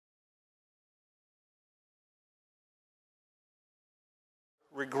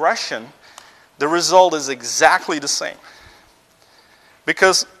regression, the result is exactly the same.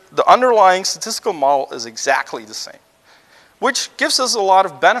 Because the underlying statistical model is exactly the same, which gives us a lot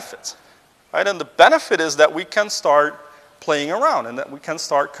of benefits. Right? And the benefit is that we can start playing around and that we can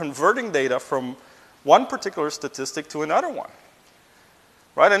start converting data from one particular statistic to another one.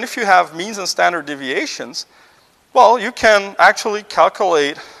 Right? And if you have means and standard deviations, well, you can actually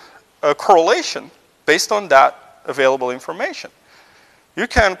calculate a correlation based on that available information. You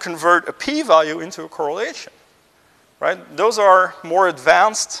can convert a p-value into a correlation. Right? Those are more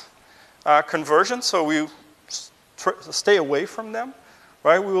advanced conversions, so we stay away from them.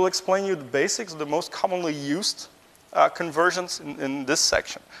 Right? We will explain you the basics, the most commonly used conversions in this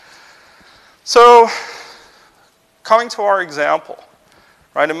section. So, coming to our example,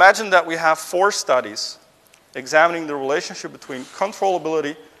 right? Imagine that we have 4 studies examining the relationship between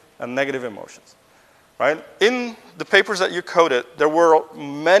controllability and negative emotions. Right? In the papers that you coded, there were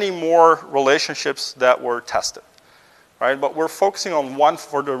many more relationships that were tested. Right? But we're focusing on one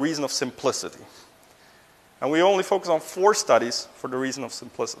for the reason of simplicity. And we only focus on 4 studies for the reason of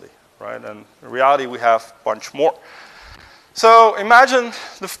simplicity. Right? And in reality, we have a bunch more. So imagine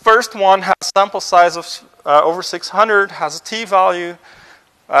the first one has a sample size of over 600, has a t-value.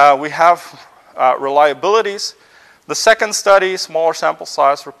 We have reliabilities. The second study, smaller sample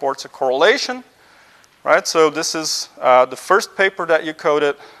size, reports a correlation. Right? So this is the first paper that you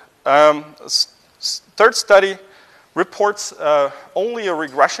coded. Third study reports only a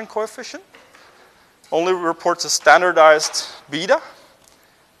regression coefficient, only reports a standardized beta,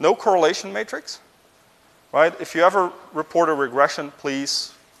 no correlation matrix. Right? If you ever report a regression,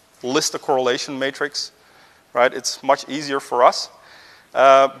 please list a correlation matrix. Right? It's much easier for us.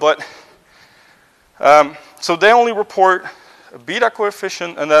 So they only report a beta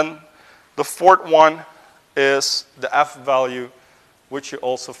coefficient, and then the fourth one is the F value, which you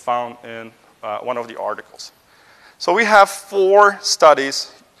also found in one of the articles. So we have 4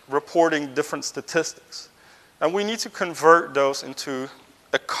 studies reporting different statistics. And we need to convert those into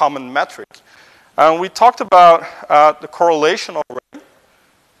a common metric. And we talked about the correlation already.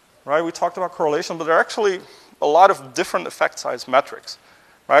 Right? We talked about correlation, but there are actually a lot of different effect size metrics.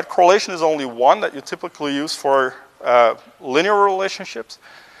 Right? Correlation is only one that you typically use for linear relationships.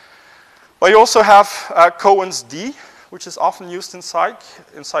 But you also have Cohen's d, which is often used in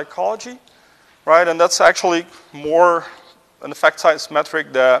psychology. Right? And that's actually more an effect size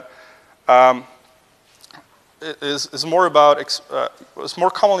metric that is more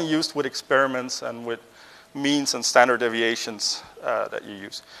commonly used with experiments and with means and standard deviations that you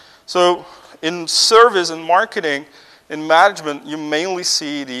use. So in service, in marketing, in management, you mainly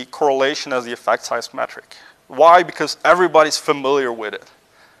see the correlation as the effect size metric. Why? Because everybody's familiar with it.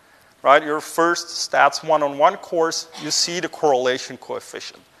 Right? Your first stats one-on-one course, you see the correlation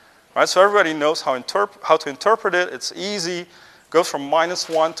coefficient. Right? So everybody knows how to interpret it. It's easy. Goes from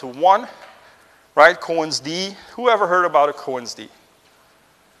 -1 to 1. Right? Cohen's d. Who ever heard about a Cohen's d?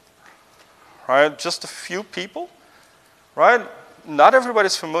 Right? Just a few people. Right? Not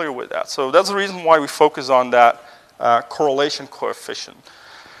everybody's familiar with that. So that's the reason why we focus on that correlation coefficient.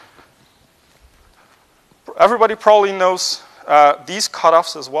 Everybody probably knows these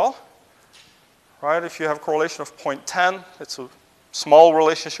cutoffs as well. Right? If you have a correlation of 0.10, it's a small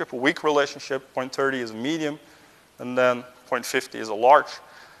relationship, a weak relationship. 0.30 is a medium, and then 0.50 is a large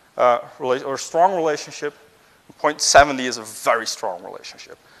or strong relationship. 0.70 is a very strong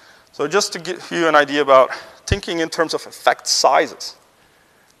relationship. So just to give you an idea about thinking in terms of effect sizes,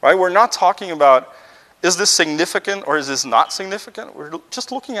 right? We're not talking about is this significant or is this not significant? We're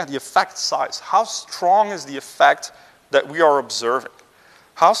just looking at the effect size. How strong is the effect that we are observing?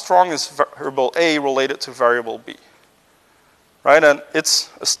 How strong is variable A related to variable B? Right? And it's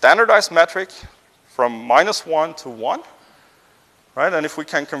a standardized metric from -1 to 1. Right? And if we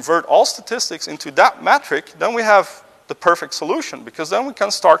can convert all statistics into that metric, then we have the perfect solution, because then we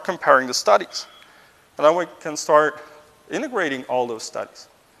can start comparing the studies. And then we can start integrating all those studies.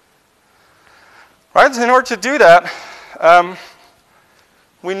 Right? In order to do that,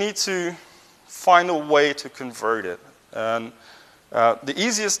 we need to find a way to convert it. And the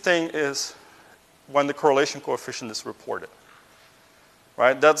easiest thing is when the correlation coefficient is reported.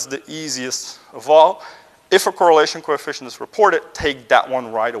 Right? That's the easiest of all. If a correlation coefficient is reported, take that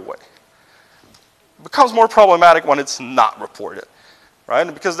one right away. It becomes more problematic when it's not reported.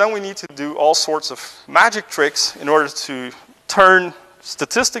 Right? Because then we need to do all sorts of magic tricks in order to turn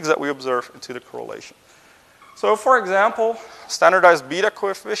statistics that we observe into the correlation. So for example, standardized beta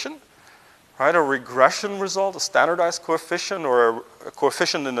coefficient, right? A regression result, a standardized coefficient, or a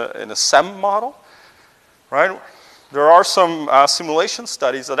coefficient in a SEM model, right? there are some simulation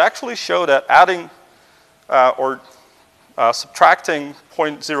studies that actually show that adding or subtracting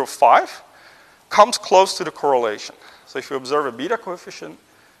 0.05 comes close to the correlation. So if you observe a beta coefficient,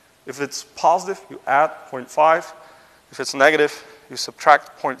 if it's positive, you add 0.5. If it's negative, you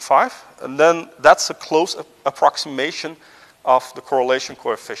subtract 0.5. And then that's a close approximation of the correlation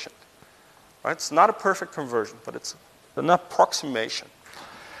coefficient. Right? It's not a perfect conversion, but it's an approximation.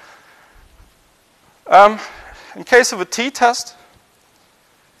 In case of a t-test,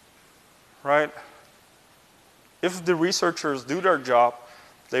 right, if the researchers do their job,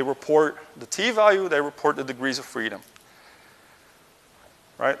 they report the t-value, they report the degrees of freedom.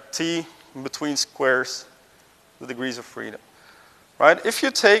 Right? T in between squares, the degrees of freedom. Right? If you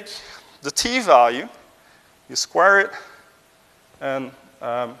take the t-value, you square it, and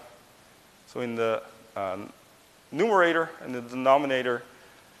so in the numerator and the denominator,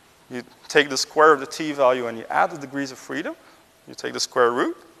 you take the square of the t-value and you add the degrees of freedom. You take the square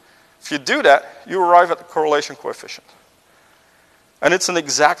root. If you do that, you arrive at the correlation coefficient. And it's an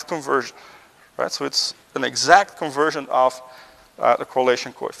exact conversion. Right? So it's an exact conversion of the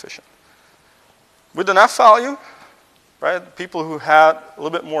correlation coefficient. With an f-value, right, people who had a little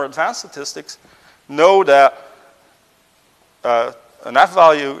bit more advanced statistics know that an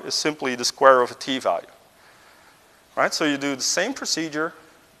f-value is simply the square of a t-value. Right? So you do the same procedure.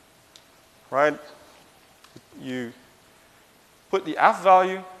 Right? You put the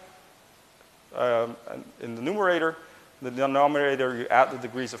f-value in the numerator. In the denominator, you add the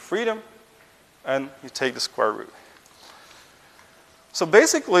degrees of freedom, and you take the square root. So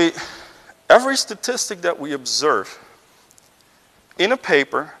basically, every statistic that we observe in a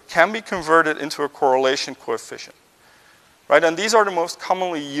paper can be converted into a correlation coefficient. Right? And these are the most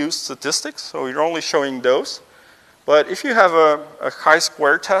commonly used statistics, so you're only showing those. But if you have a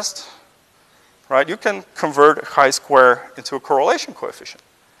chi-square test, right, you can convert a chi-square into a correlation coefficient.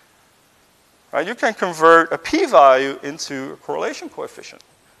 Right? You can convert a p-value into a correlation coefficient.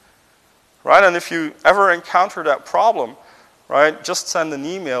 Right? And if you ever encounter that problem, right, just send an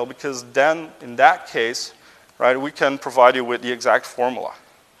email, because then, in that case, right, we can provide you with the exact formula.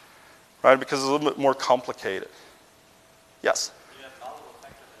 Right? Because it's a little bit more complicated. Yes? You have multiple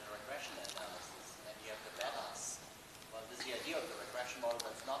factors in a regression analysis, and you have the betas. Well, this is the idea of the regression model.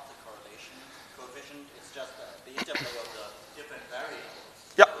 That's not the correlation coefficient. It's just the interplay of the different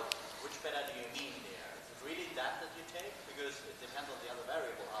variables. Yep. So which beta do you mean there? Is it really that you take? Because it depends on the other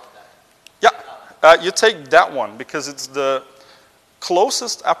variable how that. Yeah. You take that one because it's the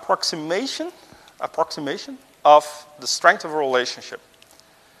closest approximation of the strength of a relationship.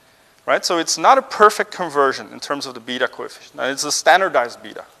 Right? So it's not a perfect conversion in terms of the beta coefficient. And it's a standardized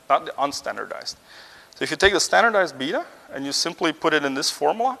beta, not the unstandardized. So if you take the standardized beta and you simply put it in this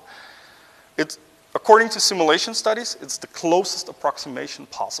formula, it's, according to simulation studies, it's the closest approximation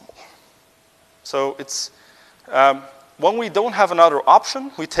possible. So it's, when we don't have another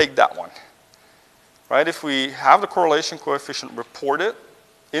option, we take that one. Right? If we have the correlation coefficient reported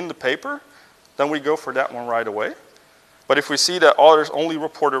in the paper, then we go for that one right away. But if we see that others only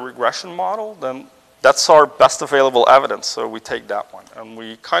report a regression model, then that's our best available evidence, so we take that one. And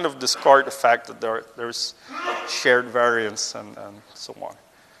we kind of discard the fact that there's shared variance and so on.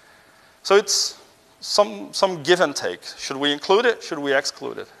 So it's some give and take. Should we include it? Should we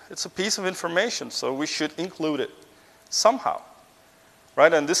exclude it? It's a piece of information, so we should include it somehow.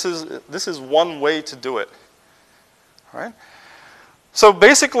 Right? And this is one way to do it. Right? So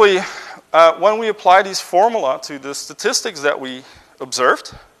basically, when we apply these formula to the statistics that we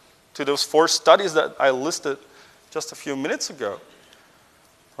observed, to those 4 studies that I listed just a few minutes ago,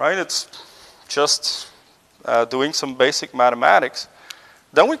 right? It's just doing some basic mathematics.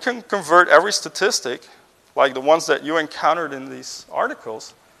 Then we can convert every statistic, like the ones that you encountered in these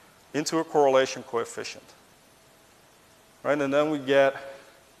articles, into a correlation coefficient. Right? And then we get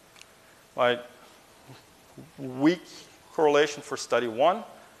like weak correlation for study 1,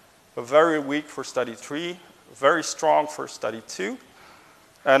 a very weak for study 3, very strong for study 2,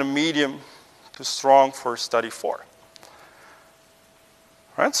 and a medium to strong for study 4.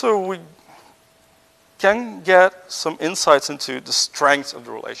 Right? So we can get some insights into the strength of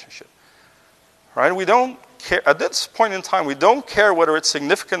the relationship. Right? We don't care, at this point in time, we don't care whether it's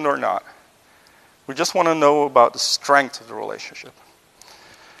significant or not. We just want to know about the strength of the relationship.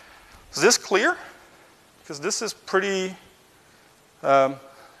 Is this clear? Because this is pretty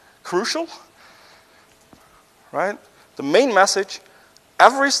crucial, right? The main message,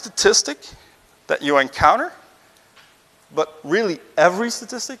 every statistic that you encounter, but really every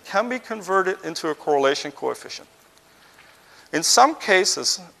statistic can be converted into a correlation coefficient. In some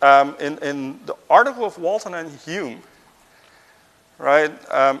cases, in the article of Walton and Hume, right,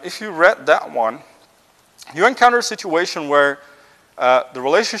 if you read that one, you encounter a situation where the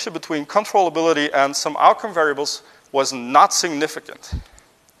relationship between controllability and some outcome variables was not significant.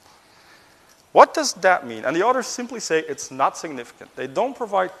 What does that mean? And the authors simply say it's not significant. They don't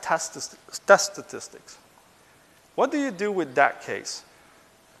provide test statistics. What do you do with that case?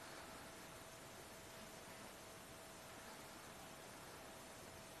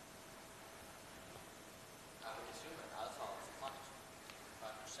 I would assume an alpha of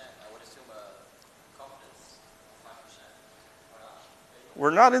 5%. I would assume a confidence of 5%. Or not.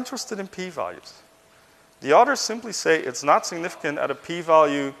 We're not interested in p-values. The authors simply say it's not significant at a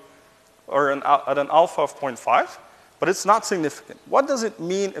p-value or at an alpha of 0.5, but it's not significant. What does it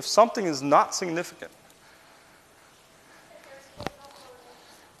mean if something is not significant?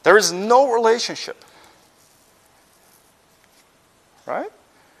 There is no relationship. Right?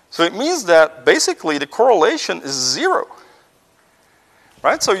 So it means that basically the correlation is 0.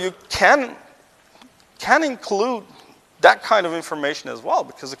 Right? So you can include that kind of information as well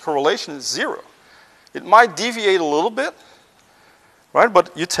because the correlation is 0. It might deviate a little bit, right?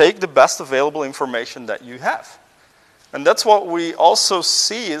 But you take the best available information that you have. And that's what we also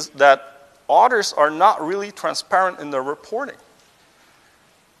see is that authors are not really transparent in their reporting.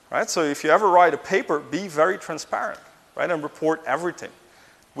 Right? So if you ever write a paper, be very transparent, right? And report everything.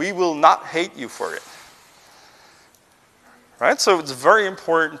 We will not hate you for it. Right? So it's very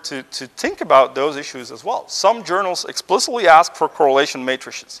important to think about those issues as well. Some journals explicitly ask for correlation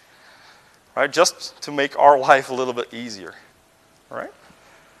matrices, right? Just to make our life a little bit easier. All right?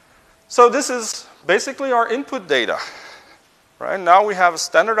 So this is basically our input data. Right? Now we have a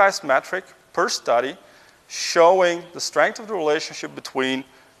standardized metric per study showing the strength of the relationship between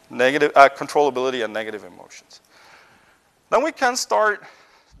controllability and negative emotions. Then we can start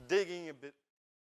digging a bit.